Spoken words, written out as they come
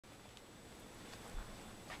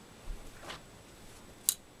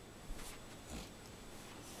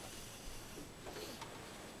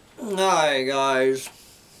Hi guys,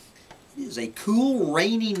 it is a cool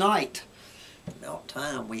rainy night. About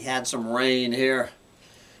time we had some rain here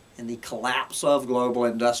in the collapse of global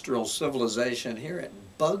industrial civilization here at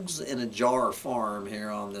Bugs in a Jar farm here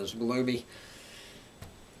on this gloomy,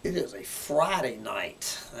 it is a Friday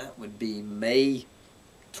night. That would be May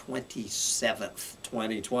 27th,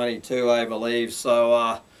 2022 I believe.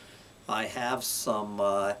 So I have some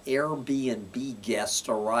Airbnb guests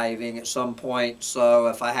arriving at some point, so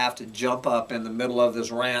if I have to jump up in the middle of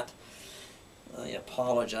this rant, I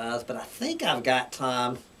apologize, but I think I've got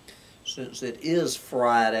time, since it is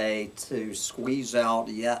Friday, to squeeze out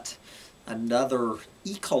yet another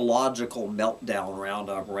Ecological Meltdown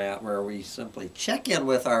Roundup rant, where we simply check in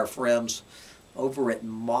with our friends over at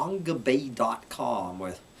mangabay.com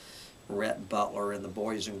with Rhett Butler and the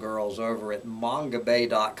boys and girls over at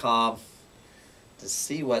mangabay.com to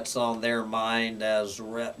see what's on their mind as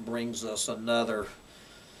Rhett brings us another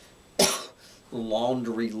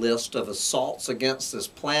laundry list of assaults against this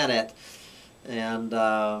planet. And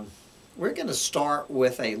we're going to start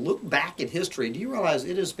with a look back in history. Do you realize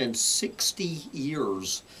it has been 60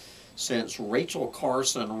 years since Rachel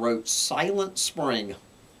Carson wrote Silent Spring?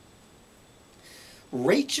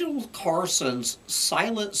 Rachel Carson's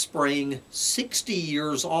Silent Spring, 60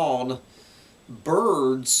 years on,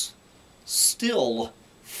 birds still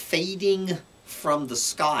fading from the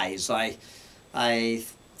skies. I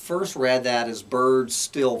first read that as birds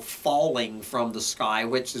still falling from the sky,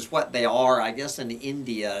 which is what they are. I guess in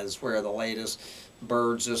India is where the latest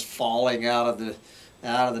birds is falling out of the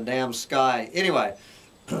damn sky. Anyway,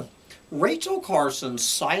 Rachel Carson's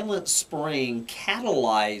Silent Spring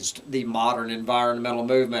catalyzed the modern environmental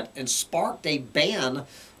movement and sparked a ban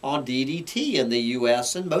on DDT in the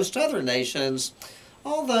U.S. and most other nations,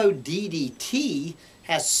 although DDT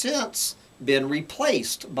has since been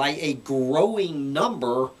replaced by a growing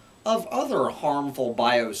number of other harmful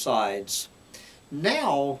biocides.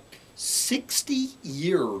 Now, 60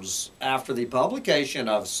 years after the publication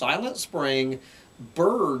of Silent Spring,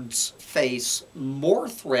 birds face more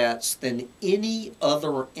threats than any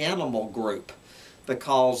other animal group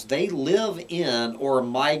because they live in or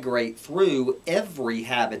migrate through every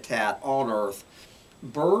habitat on Earth.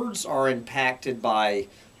 Birds are impacted by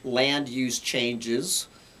land use changes,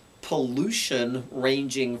 pollution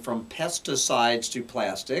ranging from pesticides to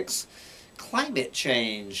plastics, climate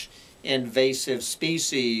change, invasive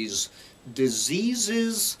species,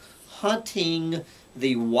 diseases, hunting,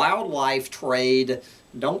 the wildlife trade,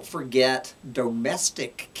 don't forget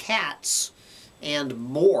domestic cats, and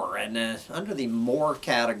more. And under the more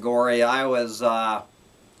category, I was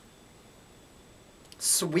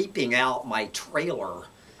sweeping out my trailer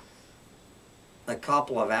a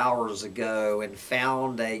couple of hours ago and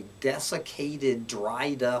found a desiccated,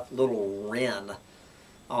 dried up little wren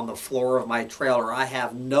on the floor of my trailer. I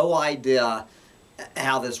have no idea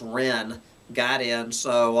how this wren got in,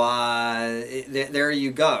 so there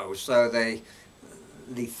you go. So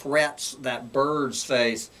the threats that birds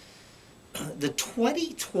face. The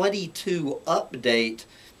 2022 update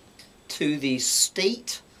to the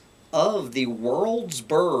State of the World's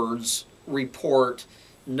Birds report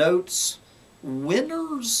notes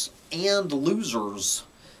winners and losers.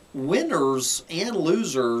 Winners and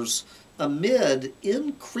losers amid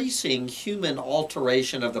increasing human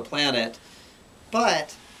alteration of the planet,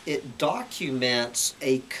 but it documents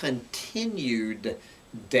a continued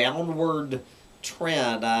downward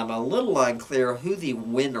trend. I'm a little unclear who the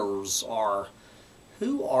winners are.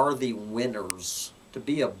 Who are the winners to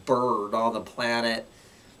be a bird on the planet?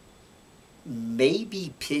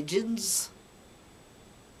 Maybe pigeons?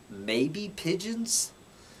 Maybe pigeons?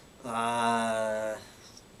 Anyway,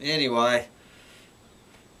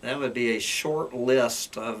 that would be a short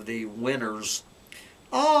list of the winners.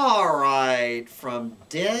 All right, from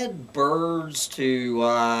dead birds to,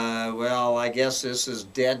 well, I guess this is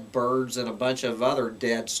dead birds and a bunch of other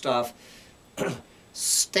dead stuff.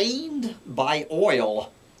 Stained by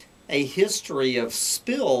oil, a history of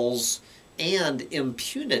spills and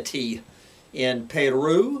impunity in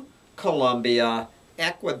Peru, Colombia,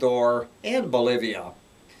 Ecuador, and Bolivia.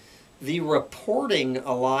 The reporting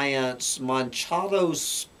alliance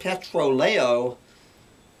Manchados Petroleo,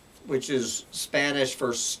 which is Spanish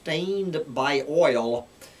for stained by oil,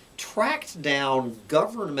 tracked down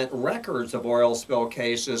government records of oil spill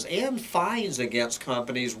cases and fines against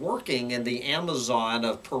companies working in the Amazon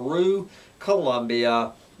of Peru,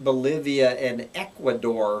 Colombia, Bolivia, and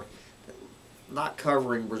Ecuador, not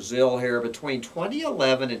covering Brazil here, between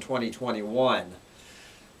 2011 and 2021.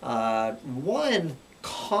 One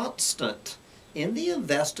constant in the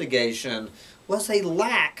investigation was a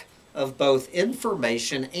lack of both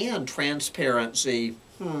information and transparency,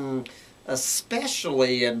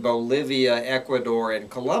 especially in Bolivia, Ecuador, and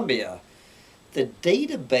Colombia. The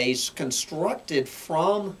database constructed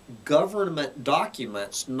from government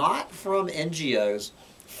documents, not from NGOs,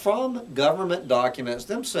 from government documents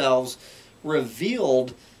themselves,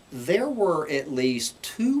 revealed there were at least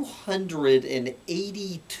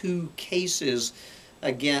 282 cases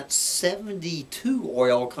against 72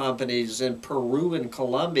 oil companies in Peru and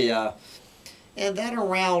Colombia, and that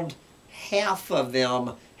around half of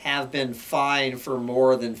them have been fined for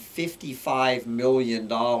more than $55 million.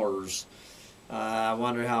 I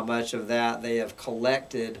wonder how much of that they have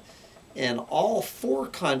collected. In all four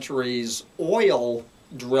countries, oil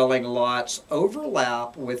drilling lots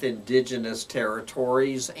overlap with indigenous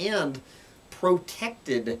territories and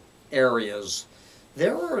protected areas.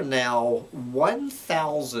 There are now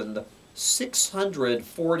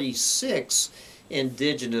 1,646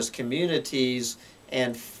 indigenous communities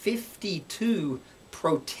and 52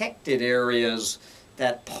 protected areas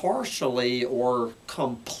that partially or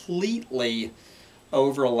completely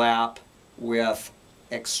overlap with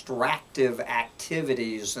extractive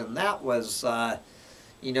activities. And that was, the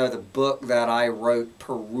book that I wrote,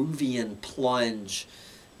 Peruvian Plunge,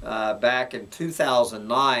 back in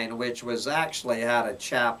 2009, which was actually had a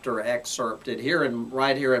chapter excerpted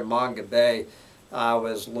right here in Manga Bay. I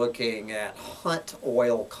was looking at Hunt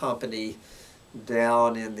Oil Company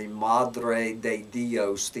down in the Madre de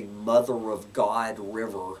Dios, the Mother of God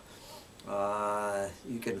River.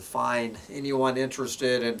 You can find anyone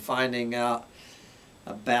interested in finding out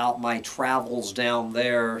about my travels down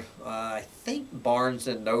there. I think Barnes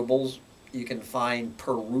and Nobles. You can find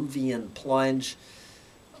Peruvian Plunge.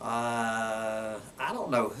 I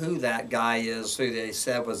don't know who that guy is, who they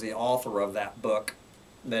said was the author of that book.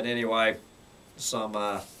 But anyway,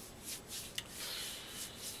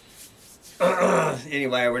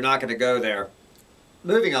 anyway, we're not going to go there.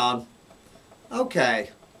 Moving on. Okay,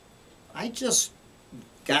 I just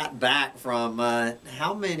got back from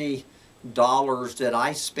how many dollars did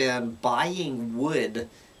I spend buying wood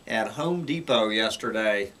at Home Depot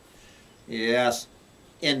yesterday? Yes,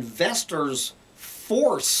 investors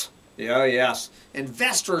force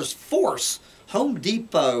Home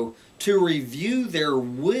Depot to review their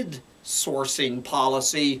wood sourcing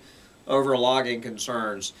policy over logging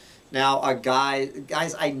concerns. Now,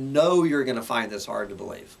 guys, I know you're going to find this hard to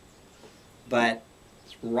believe, but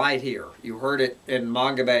it's right here. You heard it in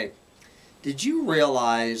Manga Bay. Did you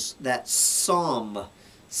realize that some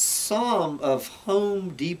of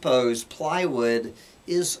Home Depot's plywood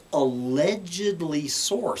is allegedly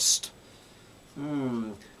sourced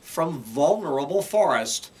from vulnerable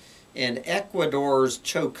forest in Ecuador's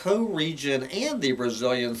Chocó region and the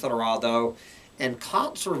Brazilian Cerrado, and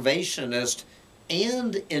conservationists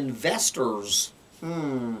and investors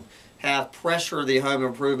have pressured the home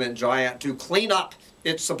improvement giant to clean up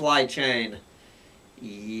its supply chain.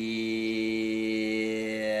 Yes.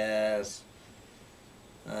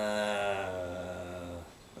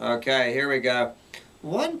 Okay, here we go.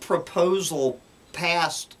 One proposal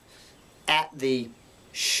passed at the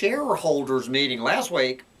shareholders meeting last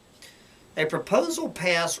week. A proposal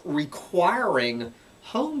passed requiring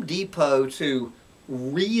Home Depot to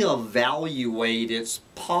reevaluate its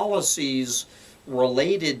policies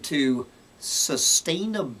related to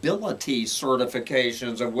sustainability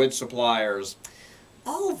certifications of wood suppliers.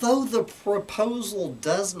 Although the proposal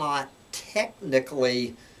does not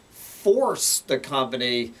technically force the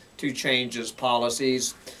company to change its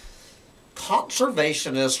policies,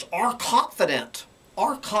 conservationists are confident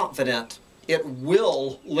it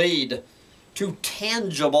will lead to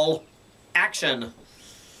tangible action.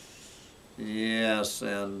 Yes,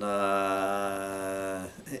 and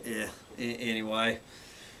anyway,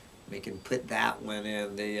 we can put that one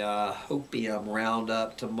in the Hopium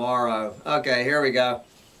Roundup tomorrow. Okay, here we go.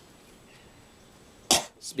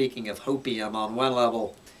 Speaking of hopium on one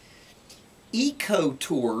level, eco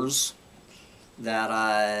tours,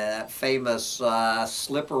 that famous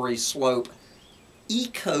slippery slope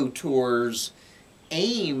eco tours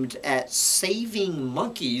aimed at saving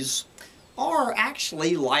monkeys, are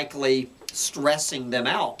actually likely stressing them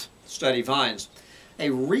out, study finds. A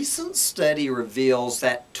recent study reveals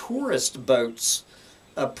that tourist boats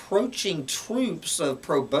approaching troops of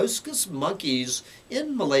proboscis monkeys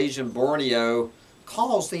in Malaysian Borneo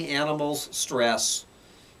cause the animals stress.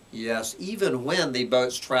 Yes, even when the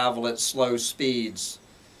boats travel at slow speeds.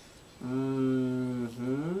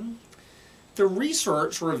 The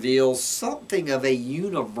research reveals something of a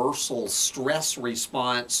universal stress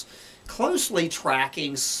response, closely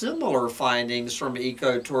tracking similar findings from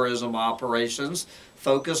ecotourism operations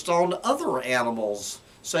focused on other animals,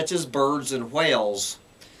 such as birds and whales.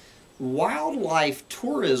 Wildlife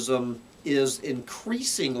tourism is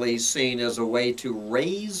increasingly seen as a way to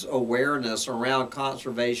raise awareness around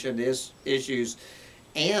conservation issues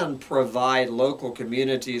and provide local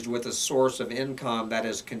communities with a source of income that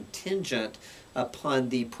is contingent upon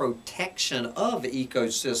the protection of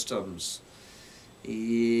ecosystems.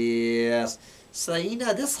 Yes. So,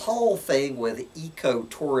 this whole thing with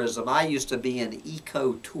ecotourism, I used to be an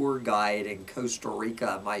eco tour guide in Costa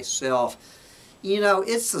Rica myself.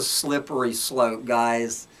 It's a slippery slope,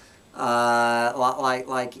 guys.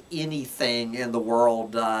 Like anything in the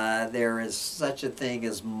world, there is such a thing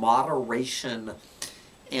as moderation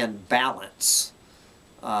and balance.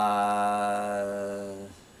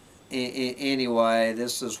 Anyway,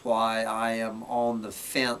 this is why I am on the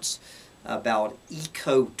fence about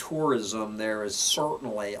ecotourism. There is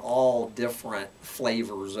certainly all different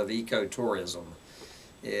flavors of ecotourism.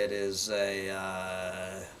 It is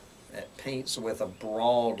it paints with a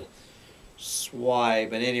broad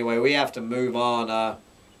swipe. But anyway, we have to move on.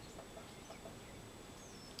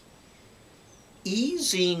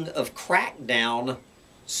 Easing of crackdown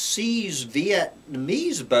sees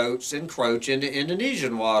Vietnamese boats encroach into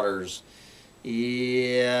Indonesian waters.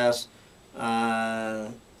 Yes.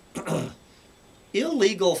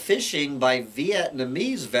 Illegal fishing by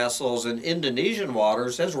Vietnamese vessels in Indonesian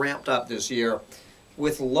waters has ramped up this year,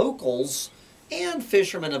 with locals and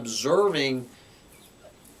fishermen observing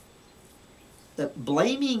that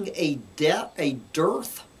blaming a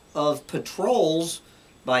dearth of patrols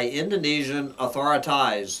by Indonesian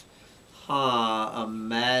authorities.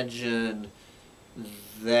 Imagine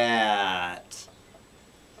that.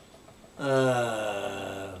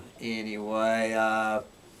 Anyway,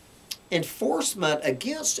 enforcement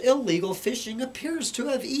against illegal fishing appears to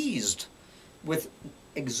have eased, with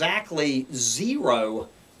exactly 0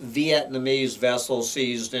 Vietnamese vessels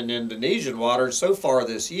seized in Indonesian waters so far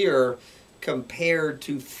this year, compared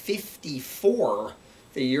to 54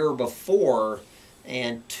 the year before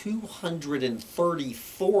and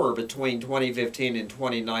 234 between 2015 and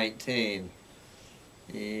 2019.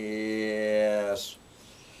 Yes.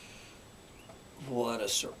 What a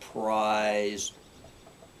surprise.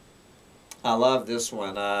 I love this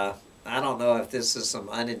one. I don't know if this is some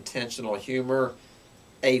unintentional humor.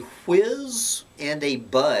 A whiz and a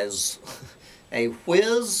buzz. A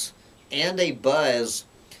whiz and a buzz.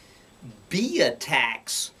 Bee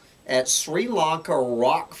attacks at Sri Lanka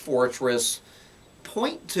rock fortress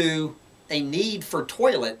point to a need for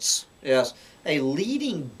toilets. Yes, a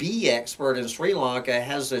leading bee expert in Sri Lanka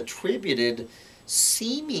has attributed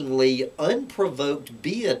seemingly unprovoked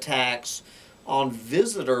bee attacks on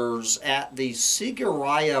visitors at the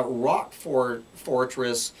Sigiriya rock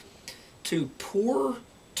fortress to poor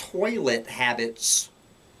toilet habits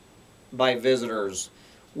by visitors.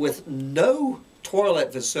 With no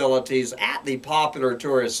toilet facilities at the popular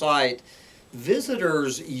tourist site,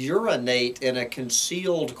 visitors urinate in a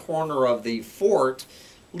concealed corner of the fort,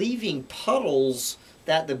 leaving puddles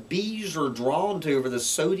that the bees are drawn to for the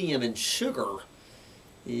sodium and sugar.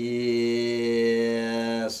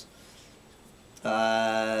 Yes.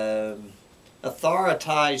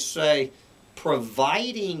 Authorities say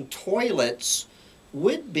providing toilets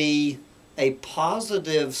would be a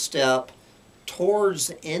positive step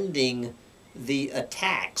towards ending the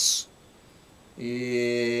attacks.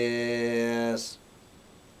 Yes.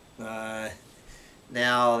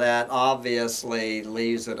 Now that obviously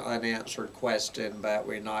leaves an unanswered question, but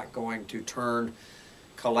we're not going to turn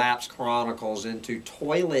Collapse Chronicles into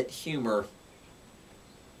toilet humor.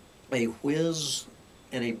 A whiz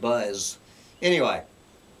and a buzz. Anyway.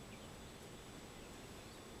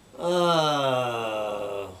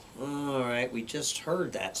 Alright, we just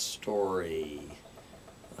heard that story.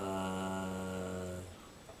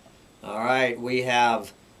 Alright, we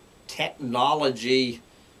have technology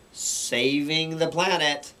saving the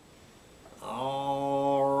planet.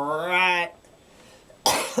 Alright.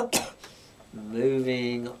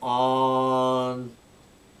 Moving on.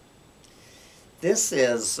 This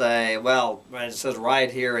is well, it says right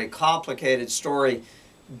here, a complicated story.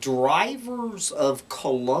 Drivers of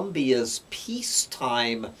Colombia's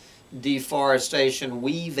peacetime deforestation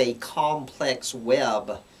weave a complex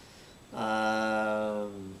web.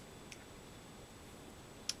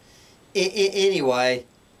 Anyway,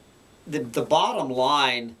 the bottom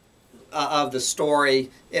line of the story,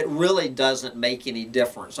 it really doesn't make any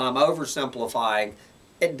difference. I'm oversimplifying.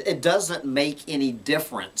 It doesn't make any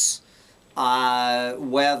difference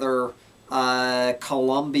whether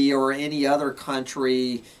Colombia or any other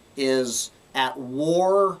country is at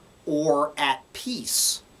war or at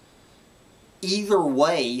peace. either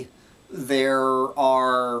way, there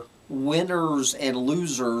are winners and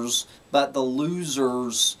losers, but the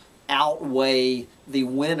losers outweigh the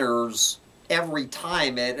winners every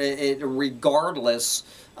time, regardless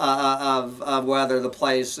of whether the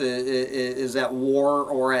place is at war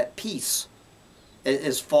or at peace.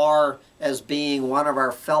 As far as being one of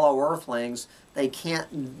our fellow Earthlings, they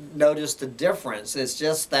can't notice the difference. It's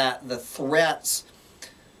just that the threats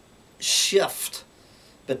shift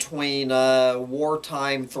between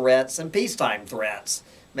wartime threats and peacetime threats.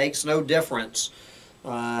 Makes no difference.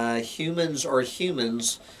 Humans are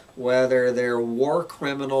humans, whether they're war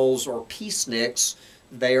criminals or peaceniks.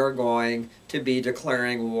 They are going to be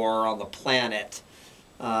declaring war on the planet.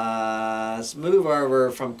 Let's move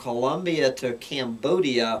over from Colombia to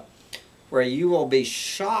Cambodia, where you will be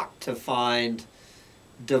shocked to find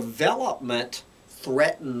development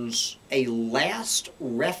threatens a last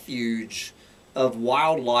refuge of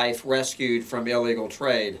wildlife rescued from illegal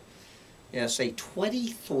trade. Yes, a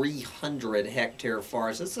 2,300 hectare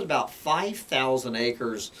forest. This is about 5,000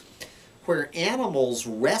 acres where animals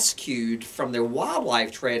rescued from their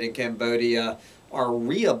wildlife trade in Cambodia are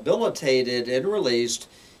rehabilitated and released,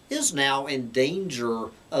 is now in danger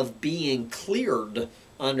of being cleared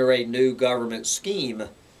under a new government scheme.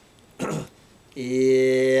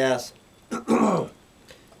 Yes. The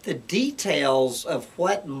details of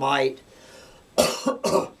what might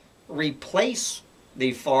replace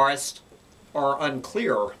the forest are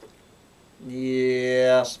unclear.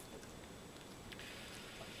 Yes.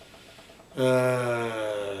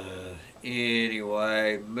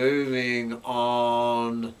 Anyway, moving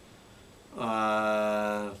on.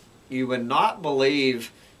 You would not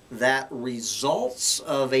believe that results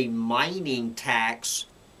of a mining tax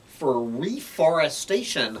for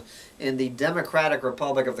reforestation in the Democratic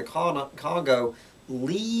Republic of the Congo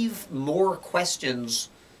leave more questions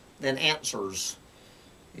than answers.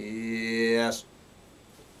 Yes.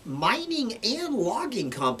 Mining and logging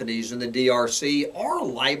companies in the DRC are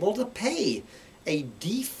liable to pay a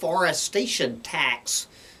deforestation tax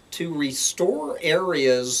to restore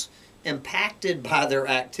areas impacted by their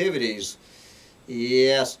activities.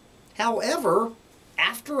 Yes. However,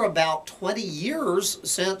 after about 20 years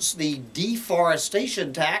since the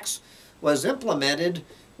deforestation tax was implemented,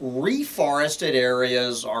 reforested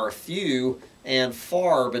areas are few and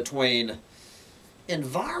far between.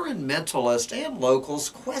 Environmentalists and locals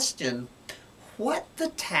question what the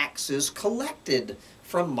taxes collected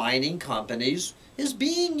from mining companies is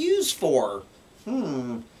being used for.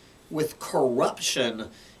 With corruption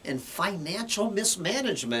and financial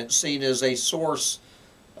mismanagement seen as a source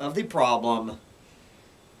of the problem,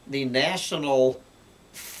 the National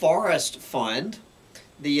Forest Fund,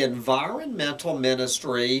 the Environmental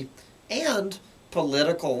Ministry, and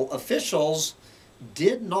political officials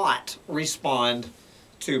did not respond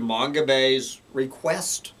to Mongabé's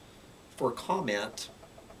request for comment.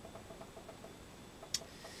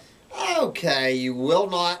 Okay, you will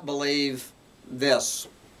not believe this.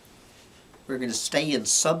 We're going to stay in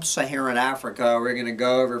sub-Saharan Africa. We're going to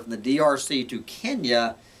go over from the DRC to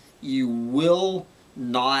Kenya. You will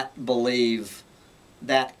not believe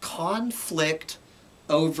that conflict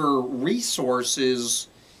over resources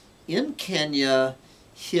in Kenya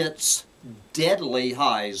hits deadly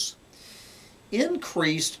highs.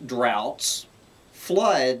 Increased droughts,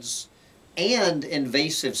 floods, and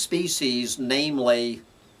invasive species, namely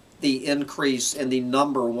the increase in the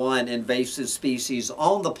 #1 invasive species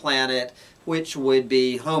on the planet, which would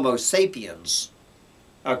be Homo sapiens.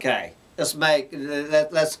 Okay,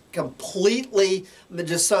 let's completely,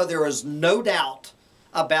 just so there is no doubt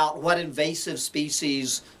about what invasive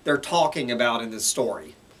species they're talking about in this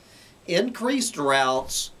story. Increased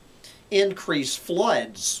droughts, increased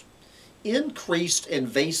floods, increased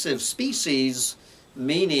invasive species,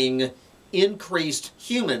 meaning increased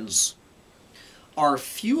humans, are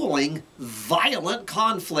fueling violent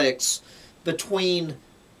conflicts between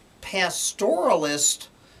pastoralists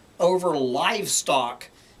over livestock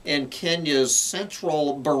in Kenya's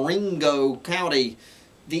central Baringo County,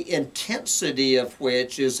 the intensity of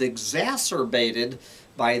which is exacerbated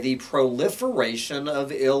by the proliferation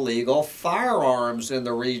of illegal firearms in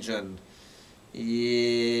the region.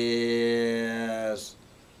 Yes.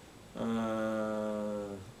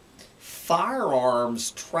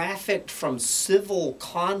 Firearms trafficked from civil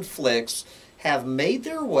conflicts have made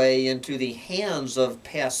their way into the hands of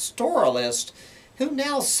pastoralists who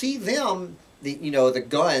now see them, the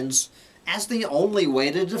guns, as the only way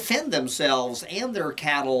to defend themselves and their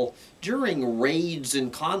cattle during raids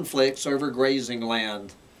and conflicts over grazing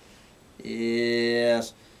land.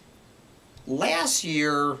 Yes. Last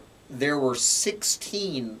year, there were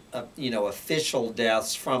 16, official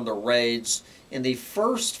deaths from the raids. In the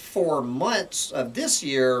first 4 months of this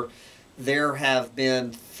year, there have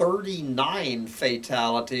been 39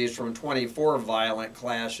 fatalities from 24 violent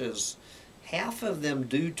clashes, half of them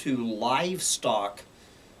due to livestock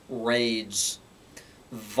raids.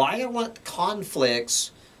 Violent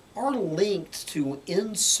conflicts are linked to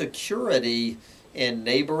insecurity in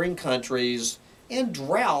neighboring countries, and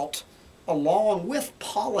drought, along with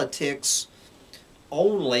politics,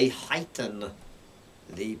 only heighten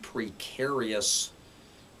the precarious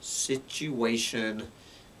situation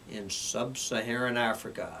in sub-Saharan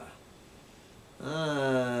Africa.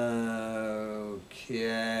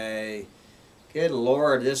 Okay. Good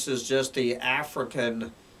Lord, this is just the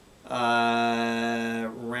African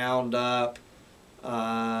roundup.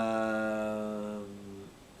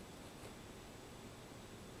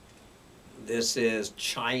 This is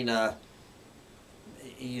China.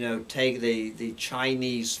 Take the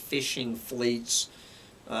Chinese fishing fleets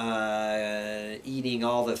eating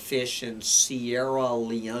all the fish in Sierra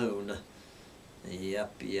Leone.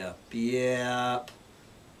 Yep.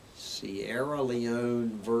 Sierra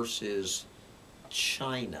Leone versus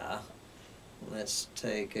China. Let's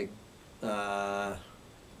take a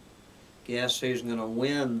guess who's going to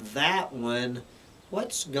win that one.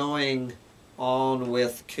 What's going on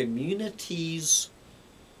with community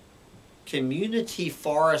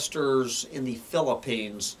foresters in the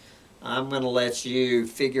Philippines? I'm going to let you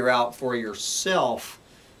figure out for yourself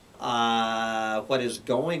what is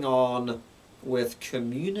going on with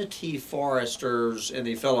community foresters in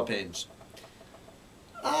the Philippines.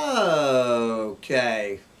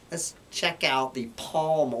 Okay, let's check out the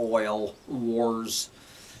palm oil wars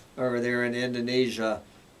over there in Indonesia.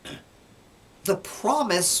 The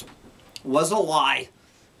promise was a lie.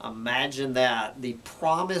 Imagine that. The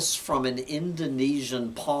promise from an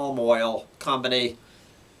Indonesian palm oil company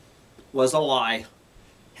was a lie.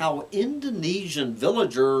 How Indonesian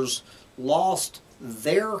villagers lost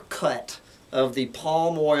their cut of the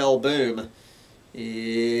palm oil boom.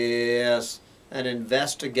 Yes, an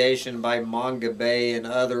investigation by Manga Bay and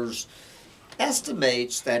others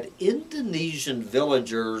estimates that Indonesian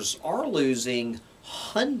villagers are losing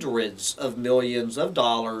hundreds of millions of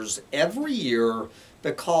dollars every year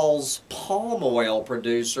because palm oil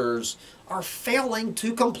producers are failing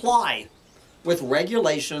to comply with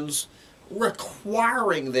regulations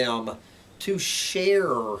requiring them to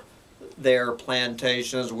share their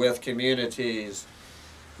plantations with communities.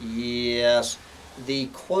 Yes, the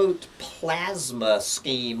quote plasma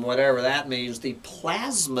scheme, whatever that means, the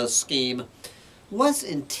plasma scheme was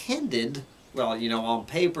intended, well, on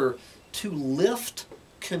paper, to lift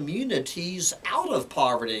communities out of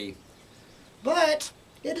poverty. But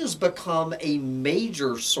it has become a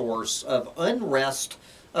major source of unrest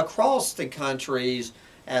across the countries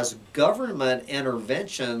as government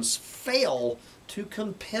interventions fail to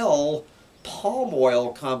compel palm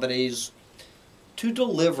oil companies to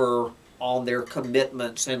deliver on their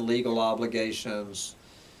commitments and legal obligations.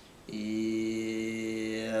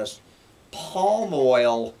 Yes, palm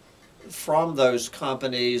oil from those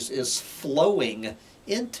companies is flowing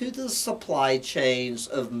into the supply chains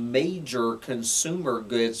of major consumer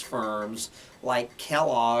goods firms like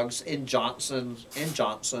Kellogg's and Johnson &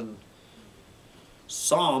 Johnson.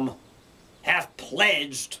 Some have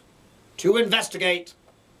pledged to investigate.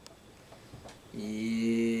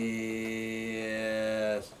 Yes.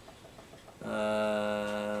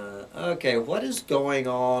 Okay, what is going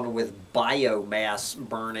on with biomass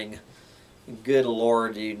burning? Good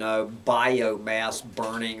Lord, biomass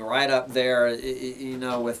burning right up there,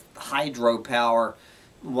 with hydropower,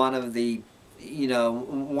 one of the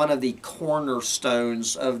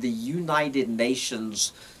cornerstones of the United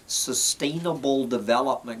Nations Sustainable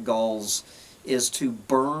Development Goals is to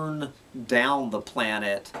burn down the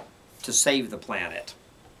planet to save the planet.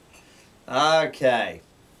 Okay.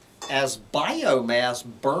 As biomass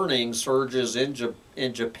burning surges in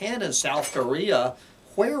Japan and South Korea,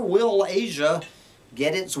 where will Asia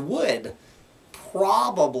get its wood?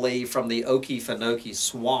 Probably from the Okefenokee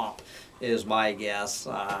Swamp, is my guess.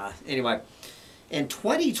 Anyway, in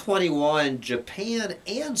 2021, Japan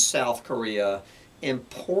and South Korea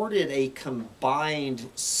imported a combined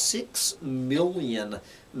 6 million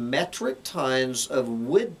metric tons of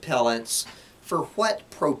wood pellets for what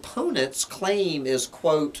proponents claim is,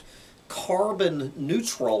 quote, carbon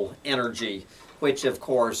neutral energy, which of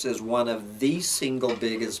course is one of the single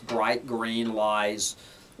biggest bright green lies.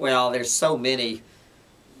 Well, there's so many.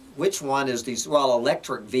 which one is these? Well,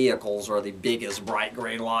 electric vehicles are the biggest bright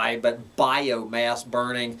green light, but biomass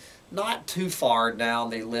burning, not too far down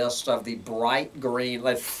the list of the bright green,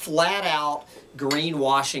 like flat out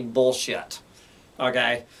greenwashing bullshit.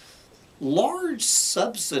 Okay? Large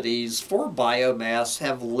subsidies for biomass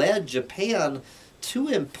have led Japan to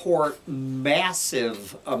import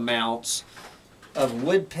massive amounts of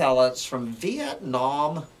wood pellets from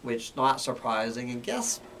Vietnam, which not surprising, and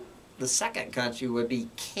guess the second country would be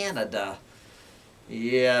Canada.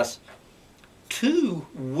 Yes. Two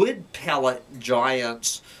wood pellet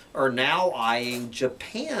giants are now eyeing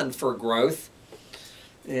Japan for growth.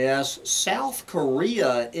 Yes, South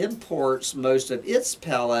Korea imports most of its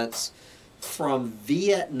pellets from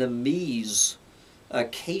Vietnamese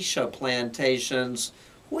acacia plantations,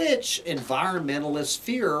 which environmentalists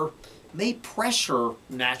fear may pressure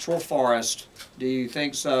natural forest. Do you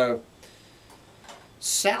think so?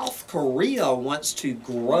 South Korea wants to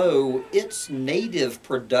grow its native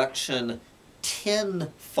production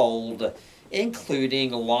tenfold,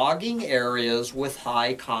 including logging areas with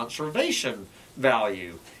high conservation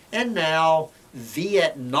value. And now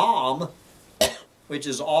Vietnam, which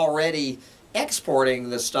is already exporting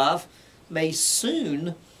the stuff, may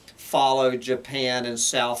soon follow Japan and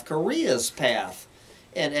South Korea's path.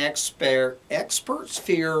 And experts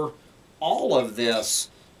fear all of this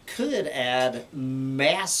could add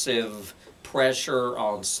massive pressure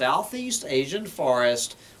on Southeast Asian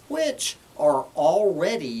forests, which are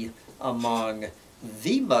already among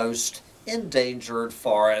the most endangered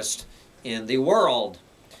forests in the world,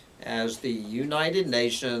 as the United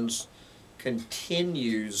Nations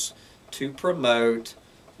continues to promote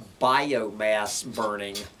biomass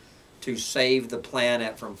burning to save the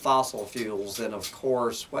planet from fossil fuels. And of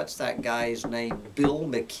course, what's that guy's name? Bill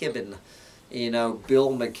McKibben. You know,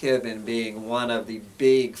 Bill McKibben being one of the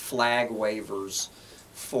big flag wavers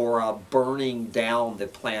for burning down the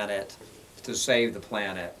planet to save the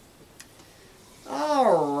planet.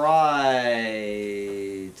 All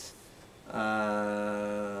right.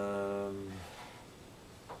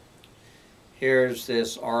 Here's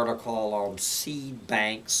this article on seed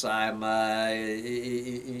banks. I'm,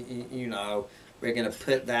 you know, we're going to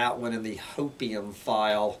put that one in the hopium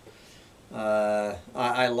file.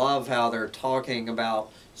 I love how they're talking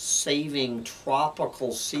about saving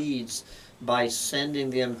tropical seeds by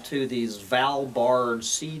sending them to these Svalbard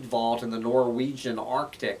seed vault in the Norwegian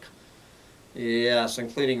Arctic. Yes,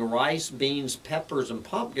 including rice, beans, peppers, and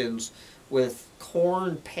pumpkins, with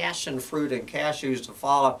corn, passion fruit, and cashews to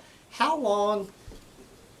follow. How long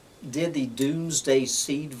did the Doomsday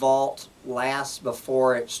Seed Vault last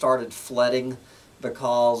before it started flooding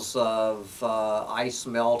because of ice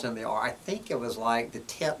melt in the Arctic? I think it was like the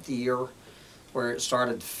 10th year where it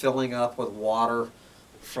started filling up with water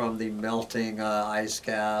from the melting ice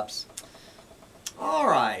caps. All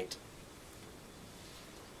right.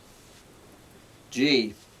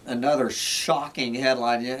 Gee, another shocking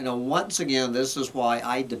headline. You know, once again, this is why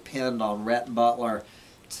I depend on Rhett Butler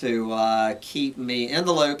to keep me in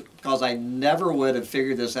the loop, because I never would have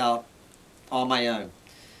figured this out on my own.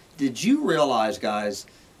 Did you realize, guys,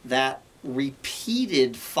 that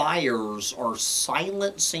repeated fires are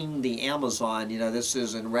silencing the Amazon? You know, this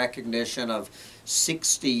is in recognition of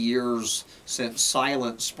 60 years since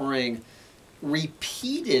Silent Spring.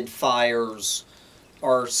 Repeated fires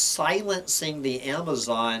are silencing the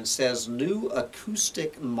Amazon, says new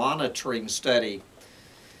acoustic monitoring study.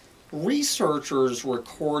 Researchers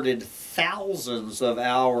recorded thousands of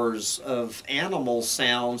hours of animal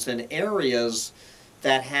sounds in areas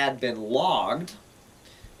that had been logged,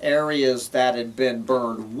 areas that had been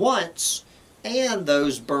burned once, and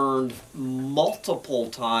those burned multiple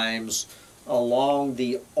times along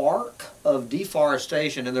the arc of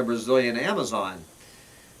deforestation in the Brazilian Amazon.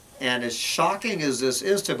 And as shocking as this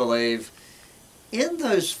is to believe, in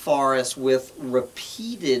those forests with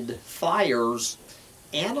repeated fires,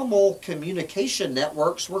 animal communication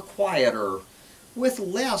networks were quieter, with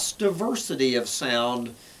less diversity of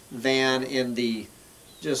sound than in the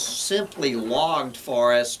just simply logged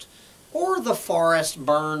forest, or the forest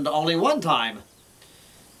burned only one time.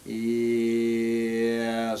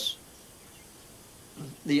 Yes.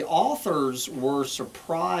 The authors were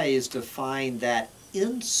surprised to find that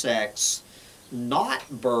insects,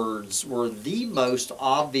 not birds, were the most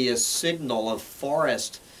obvious signal of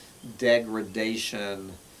forest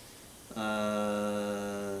degradation.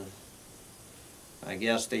 I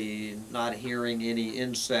guess the not hearing any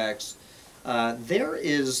insects. There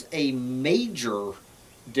is a major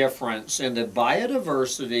difference in the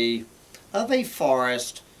biodiversity of a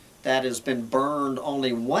forest that has been burned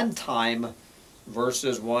only one time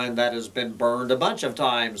versus one that has been burned a bunch of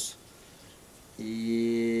times.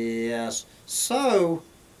 Yes. So,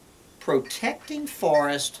 protecting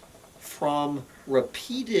forest from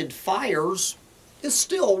repeated fires is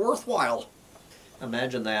still worthwhile.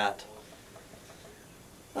 Imagine that.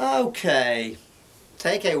 Okay,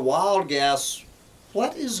 take a wild guess.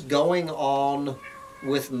 What is going on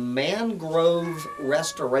with mangrove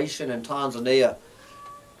restoration in Tanzania?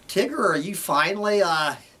 Tigger, are you finally,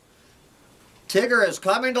 Tigger is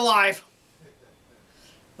coming to life.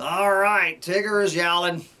 All right, Tigger is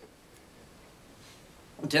yowling.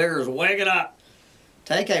 Tigger is waking up.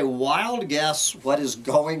 Take a wild guess what is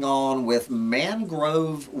going on with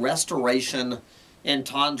mangrove restoration in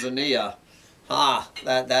Tanzania.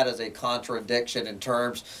 That is a contradiction in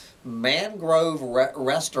terms. Mangrove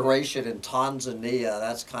restoration in Tanzania,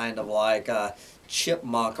 that's kind of like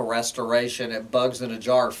chipmunk restoration at Bugs in a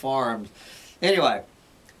Jar Farms. Anyway,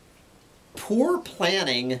 poor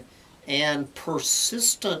planning and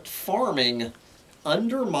persistent farming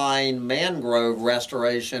undermine mangrove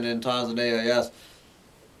restoration in Tanzania, yes.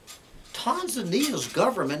 Tanzania's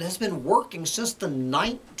government has been working since the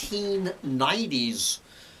 1990s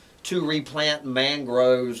to replant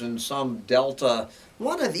mangroves in some delta,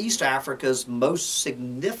 one of East Africa's most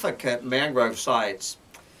significant mangrove sites.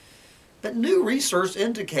 But new research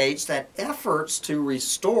indicates that efforts to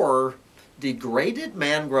restore degraded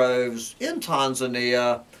mangroves in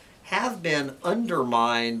Tanzania have been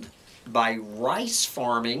undermined by rice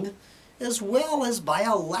farming, as well as by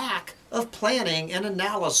a lack of planning and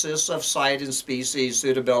analysis of site and species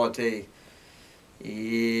suitability.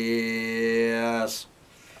 Yes.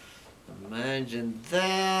 Imagine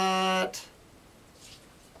that.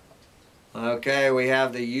 Okay, we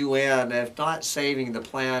have the UN, if not saving the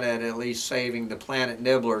planet, at least saving the planet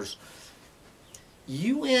nibblers.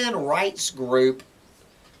 UN rights group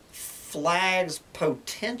flags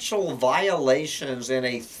potential violations in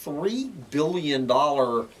a $3 billion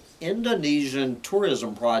Indonesian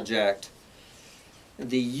tourism project.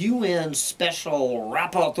 The UN Special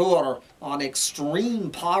Rapporteur on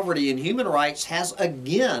Extreme Poverty and Human Rights has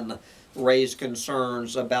again raised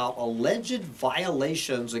concerns about alleged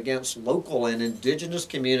violations against local and indigenous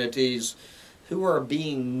communities who are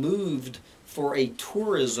being moved for a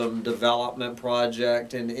tourism development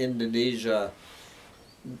project in Indonesia.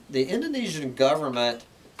 The Indonesian government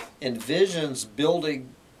envisions building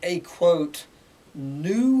a, quote,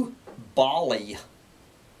 new Bali,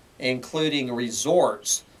 including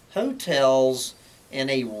resorts, hotels,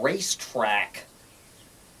 and a racetrack.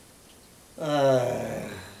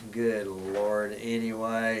 Good Lord.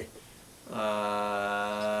 Anyway,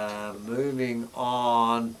 moving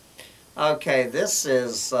on. Okay, this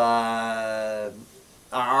is, I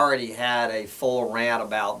already had a full rant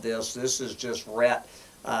about this. This is just Rhett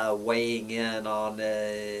weighing in on,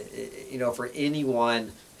 for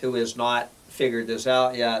anyone who has not figured this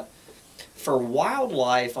out yet. For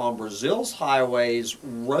wildlife on Brazil's highways,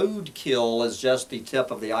 roadkill is just the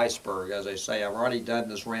tip of the iceberg, as I say. I've already done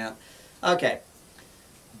this rant. Okay,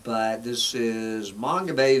 but this is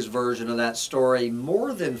Mangabe's version of that story.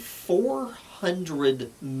 More than 400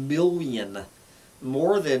 million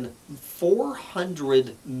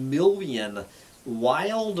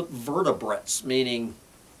wild vertebrates, meaning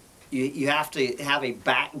you have to have a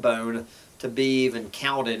backbone to be even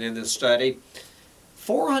counted in this study.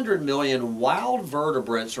 400 million wild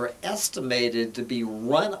vertebrates are estimated to be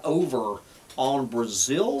run over on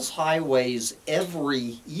Brazil's highways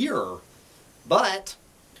every year. But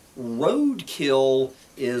roadkill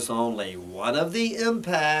is only one of the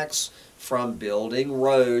impacts from building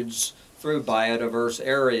roads through biodiverse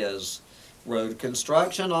areas. Road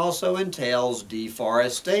construction also entails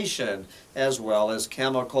deforestation, as well as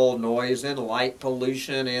chemical, noise, and light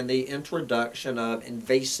pollution, and the introduction of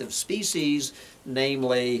invasive species,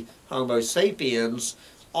 namely Homo sapiens,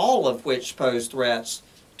 all of which pose threats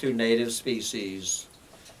to native species.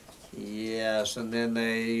 Yes, and then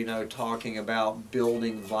they, talking about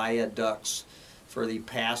building viaducts for the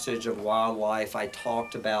passage of wildlife. I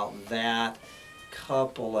talked about that a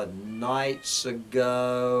couple of nights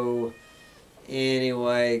ago.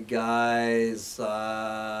 Anyway, guys,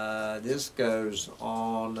 this goes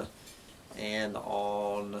on and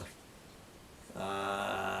on.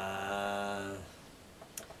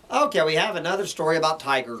 Okay, we have another story about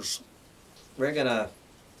tigers.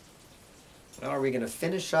 Are we gonna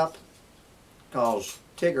finish up? Because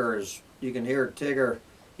Tigger is, you can hear Tigger,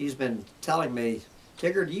 he's been telling me,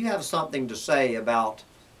 Tigger, do you have something to say about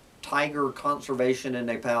tiger conservation in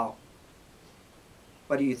Nepal?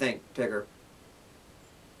 What do you think, Tigger?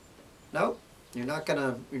 Nope? You're not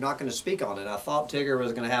gonna speak on it. I thought Tigger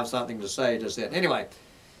was gonna have something to say just then. Anyway,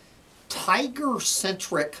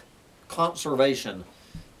 tiger-centric conservation.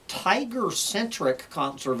 Tiger-centric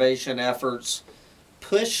conservation efforts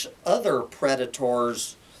push other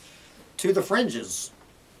predators to the fringes.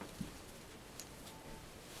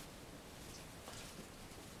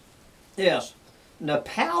 Yes,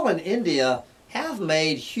 Nepal and India have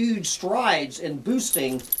made huge strides in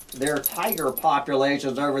boosting their tiger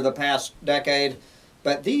populations over the past decade,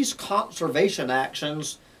 but these conservation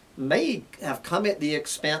actions may have come at the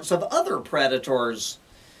expense of other predators.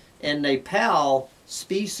 In Nepal,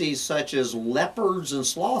 species such as leopards and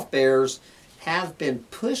sloth bears have been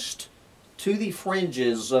pushed to the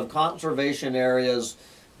fringes of conservation areas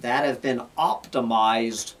that have been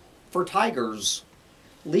optimized for tigers,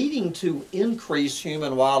 leading to increased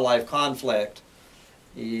human-wildlife conflict.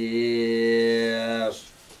 Yes.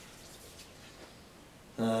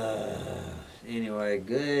 Anyway,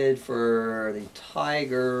 good for the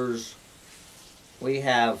tigers. We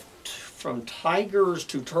have, from tigers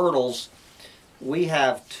to turtles, we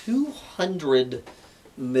have 200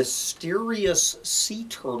 mysterious sea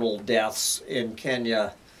turtle deaths in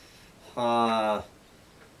Kenya. While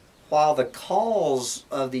the cause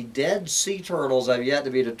of the dead sea turtles have yet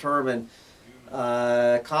to be determined,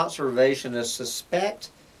 conservationists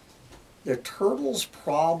suspect the turtles'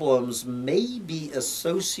 problems may be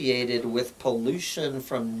associated with pollution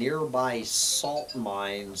from nearby salt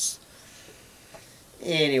mines.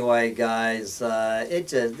 Anyway, guys,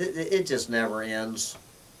 it just never ends.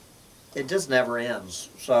 It just never ends.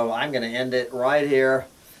 So I'm going to end it right here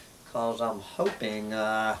because I'm hoping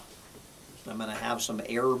I'm going to have some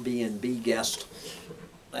Airbnb guests.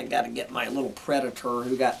 I got to get my little predator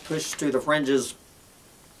who got pushed to the fringes.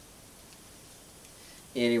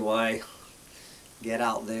 Anyway, get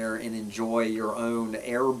out there and enjoy your own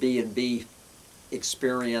Airbnb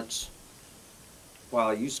experience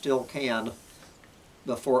while you still can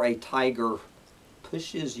before a tiger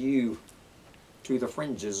pushes you to the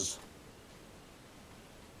fringes.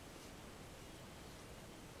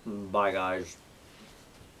 Bye, guys.